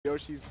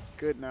Yoshi's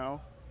good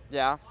now.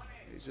 Yeah.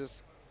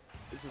 It's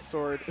a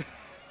sword.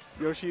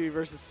 Yoshi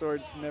versus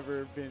sword's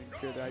never been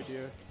a good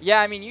idea.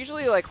 Yeah, I mean,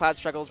 usually like Cloud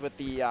struggles with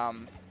the,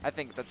 I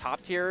think the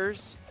top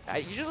tiers.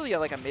 Usually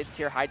like a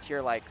mid-tier,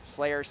 high-tier like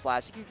Slayer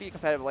slash. You can be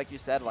competitive, like you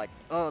said, like,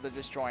 oh, the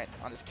disjoint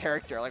on this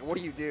character. Like, what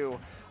do you do?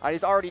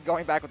 He's already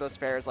going back with those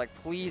fares. Like,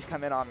 please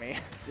come in on me.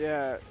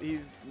 Yeah,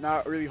 he's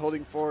not really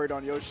holding forward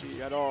on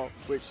Yoshi at all,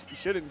 which he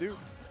shouldn't do.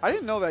 I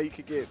didn't know that you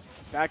could get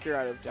back air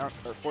out of down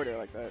or forward air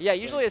like that. Yeah,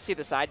 usually I see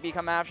the side B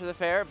come after the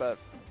fair, but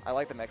I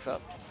like the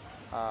mix-up.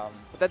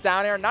 But that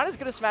down air, not as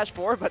good as Smash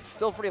 4, but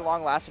still pretty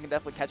long-lasting and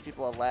definitely catch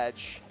people at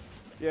ledge.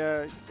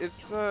 Yeah,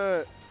 it's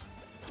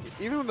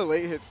even when the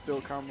late hits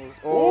still combos.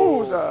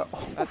 Oh,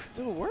 that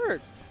still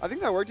worked. I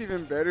think that worked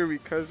even better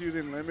because he was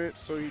in limit,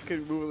 so he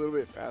could move a little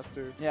bit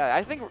faster. Yeah,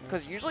 I think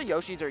because usually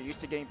Yoshis are used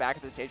to getting back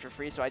to the stage for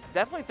free, so I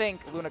definitely think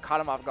Luna caught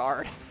him off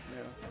guard.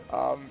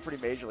 Yeah. Pretty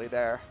majorly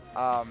there.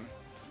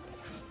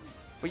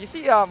 But you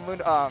see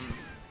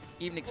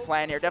Evening's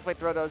plan here. Definitely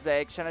throw those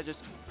eggs. Trying to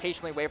just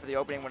patiently wait for the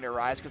opening when it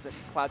arrives because the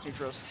Cloud's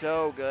neutral is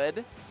so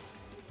good.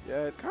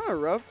 Yeah, it's kind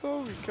of rough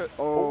though because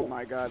oh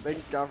my god,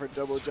 thank God for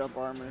double jump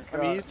armor. I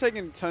mean, he's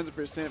taking tons of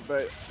 %,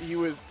 but he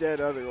was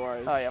dead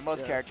otherwise. Oh yeah,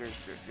 most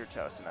characters you're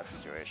toast in that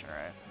situation,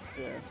 right?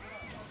 Yeah.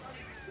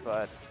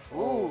 But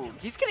ooh,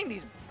 he's getting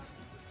these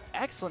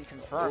excellent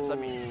confirms. Ooh. I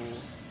mean,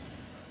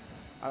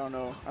 I don't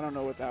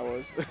know what that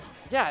was.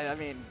 yeah, I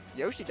mean,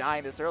 Yoshi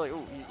dying this early.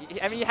 Ooh,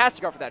 I mean, he has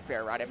to go for that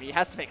fair, right? I mean, he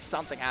has to make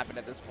something happen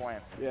at this point.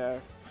 Yeah.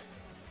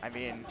 I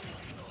mean,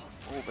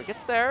 ooh, but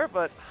gets there,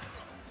 but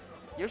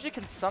Yoshi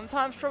can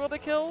sometimes struggle to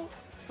kill,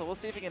 so we'll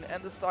see if he can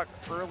end the stock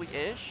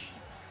early-ish.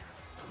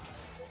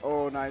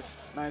 Oh,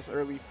 nice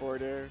early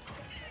forward air.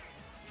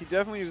 He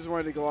definitely just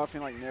wanted to go off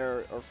in like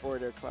Nair or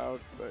forward air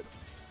Cloud, but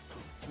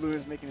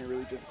Luna's making it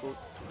really difficult.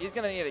 He's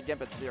gonna need a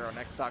Gimp at 0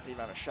 next stock to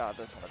even have a shot at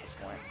this one at this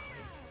point.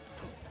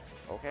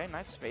 Okay,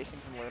 nice spacing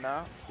from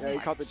Luna. Yeah, he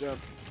caught the jump.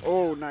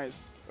 Oh,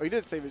 nice. Oh, he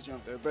did save his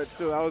jump there, but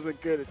still, that was a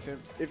good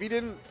attempt. If he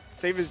didn't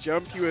save his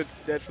jump, he was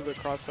dead to the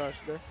cross slash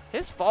there.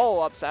 His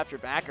follow-ups after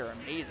back are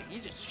amazing. He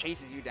just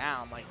chases you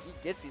down. Like, he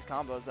gets these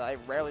combos that I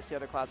rarely see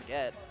other Clouds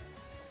get.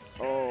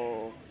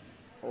 Oh.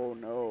 Oh,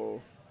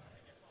 no.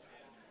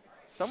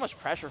 So much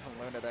pressure from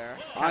Luna there.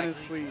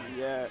 Honestly,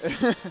 yeah.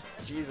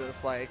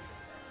 Jesus, like,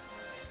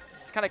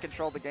 he's kind of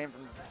controlled the game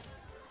from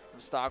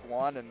stock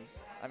 1, and,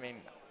 I mean,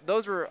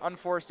 those were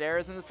unforced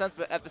errors in the sense,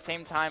 but at the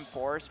same time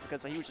forced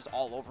because he was just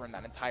all over in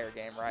that entire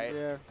game, right?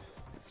 Yeah,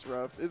 it's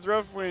rough. It's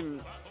rough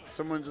when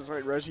someone's just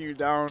like rushing you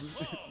down,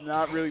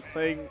 not really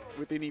playing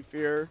with any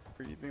fear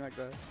or anything like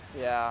that.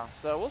 Yeah,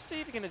 so we'll see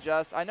if he can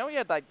adjust. I know he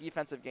had like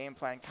defensive game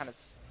plan kind of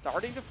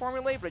starting to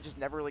formulate, but it just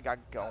never really got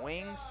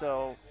going.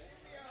 So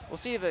we'll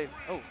see if it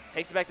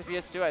takes it back to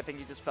PS2. I think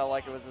he just felt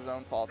like it was his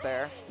own fault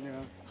there.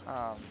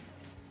 Yeah.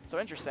 So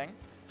interesting.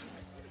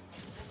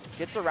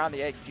 Gets around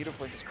the egg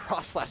beautifully, just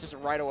cross slashes it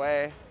right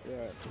away.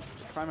 Yeah,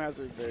 the climb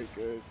hazard is very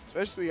good,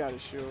 especially out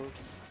of shield.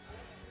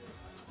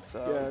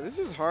 So yeah, this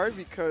is hard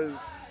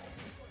because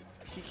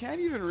he can't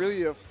even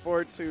really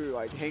afford to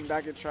like hang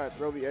back and try to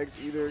throw the eggs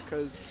either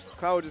because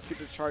Cloud will just get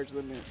the charge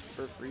limit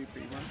for free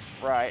pretty much.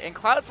 Right, and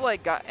Cloud's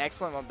like got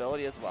excellent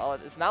mobility as well.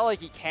 It's not like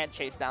he can't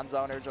chase down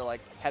zoners or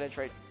like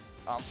penetrate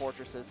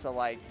fortresses. So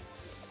like,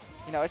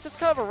 you know, it's just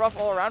kind of a rough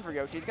all around for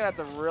Yoshi. He's gonna have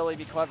to really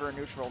be clever and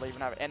neutral to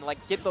even have it, and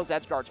like get those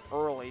edge guards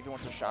early if he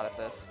wants a shot at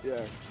this.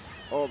 Yeah.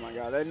 Oh my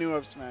God, that new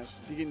up smash.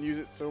 He can use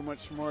it so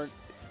much more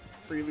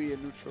freely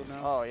and neutral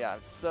now. Oh yeah,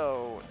 it's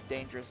so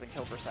dangerous in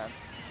kill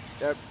percents.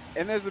 Yep.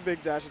 And there's the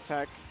big dash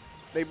attack.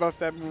 They buffed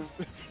that move,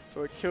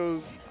 so it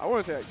kills. I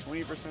want to say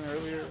like 20%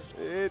 earlier.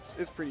 It's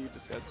pretty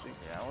disgusting.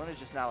 Yeah, Luna's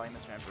just not letting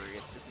this man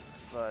breathe.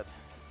 But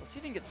let's see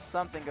if he can get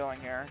something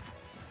going here.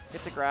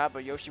 Gets a grab,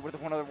 but Yoshi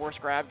with one of the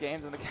worst grab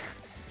games in the game.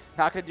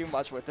 Not going to do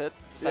much with it,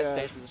 besides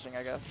stage positioning,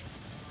 I guess.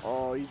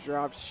 Oh, he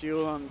dropped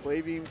shield on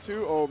Blade Beam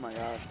too? Oh my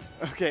God.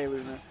 Okay,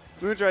 Luna.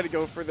 Luna tried to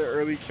go for the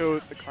early kill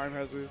with the climb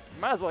hazard.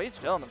 Might as well. He's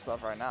feeling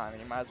himself right now. I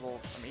mean, he might as well.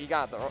 I mean, he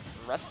got the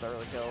rest of the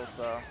early kills,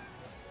 so.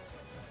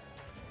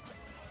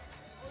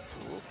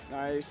 Ooh,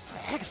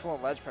 nice.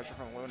 Excellent ledge pressure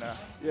from Luna.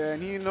 Yeah,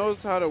 and he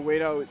knows how to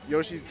wait out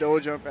Yoshi's double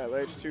jump at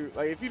ledge too.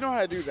 Like, if you know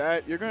how to do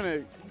that, you're going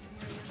to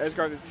edge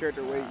guard this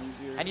character way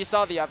easier. And you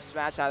saw the up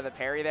smash out of the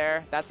parry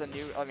there. That's a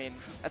new, I mean,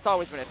 that's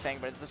always been a thing,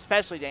 but it's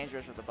especially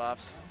dangerous with the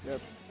buffs.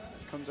 Yep.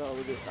 This comes out a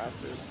little bit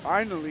faster.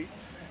 Finally,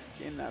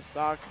 getting that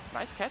stock.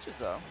 Nice catches,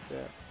 though. Yeah.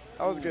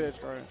 That was good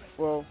edge guard.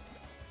 Well,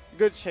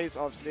 good chase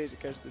off stage to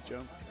catch the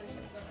jump.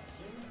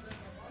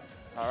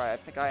 All right, I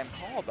think I am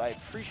called. I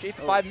appreciate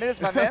the 5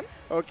 minutes, my man.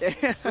 Okay.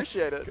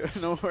 Appreciate it.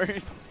 Good, no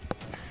worries.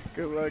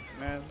 Good luck,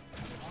 man.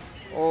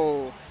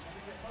 Oh,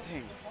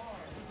 dang.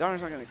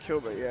 Donner's not going to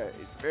kill, but yeah,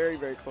 he's very,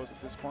 very close at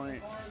this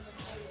point.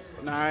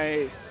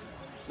 Nice.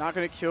 Not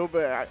going to kill,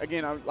 but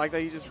again, I like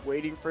that he's just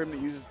waiting for him to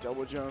use his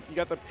double jump. You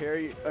got the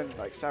parry and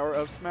like sour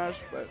up smash,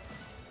 but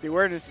the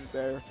awareness is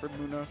there for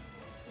Luna.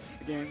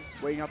 Again,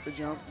 waiting out the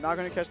jump. Not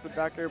going to catch the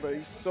back air, but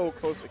he's so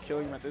close to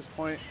killing him at this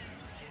point.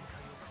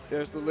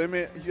 There's the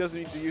limit. He doesn't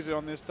need to use it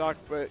on this stock,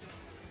 but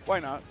why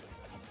not?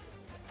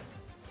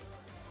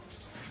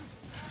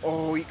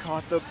 Oh, he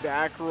caught the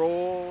back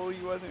roll.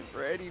 He wasn't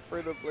ready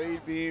for the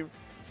blade beam.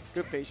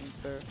 Good patience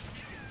there.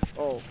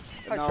 Oh,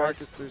 and Hi, now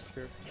Sharks. Orchestra's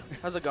here.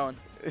 How's it going?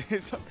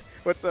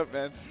 What's up,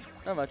 man?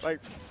 Not much. Like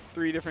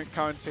 3 different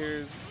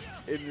commentators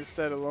in this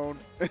set alone.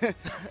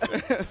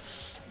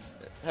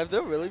 Have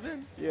there really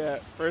been? Yeah,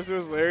 first it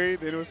was Larry,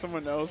 then it was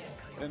someone else,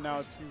 and now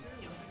it's you.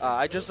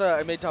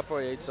 I made top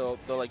 48, so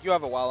they're like, you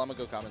have a while, I'm gonna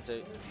go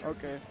commentate.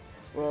 Okay,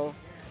 well,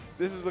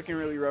 this is looking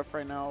really rough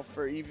right now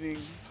for Evening.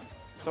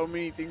 So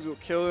many things will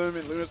kill him,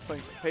 and Luna's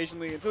playing so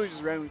patiently until he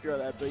just randomly threw out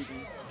that blade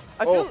beam.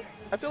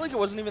 I feel like it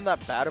wasn't even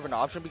that bad of an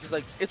option because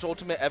like it's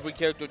ultimate, every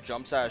character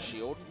jumps at a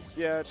shield.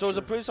 Yeah, So it's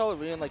a pretty solid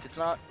read, and like it's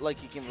not like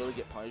he can really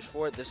get punished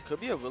for it. This could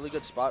be a really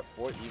good spot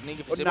for Evening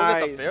if he's able to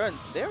get the fair, and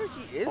there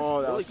he is.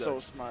 Oh, that really was good. so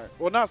smart.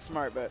 Well, not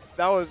smart, but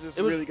that was just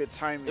really good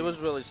timing. It was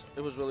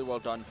really well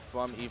done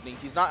from Evening.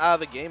 He's not out of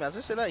the game. As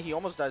I say that, he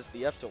almost dies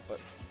the F tilt, but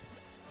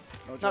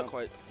not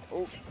quite.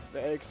 Oh,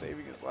 the egg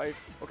saving his life.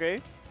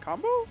 Okay,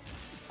 combo?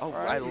 Oh,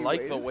 Right, I he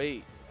like the waited.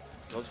 wait.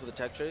 Goes for the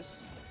tech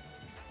chase.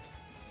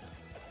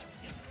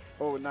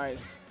 Oh,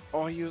 nice.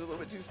 Oh, he was a little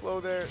bit too slow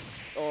there.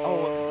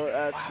 Oh,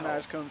 that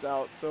smash comes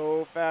out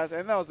so fast.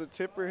 And that was the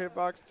tipper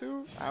hitbox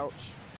too. Ouch.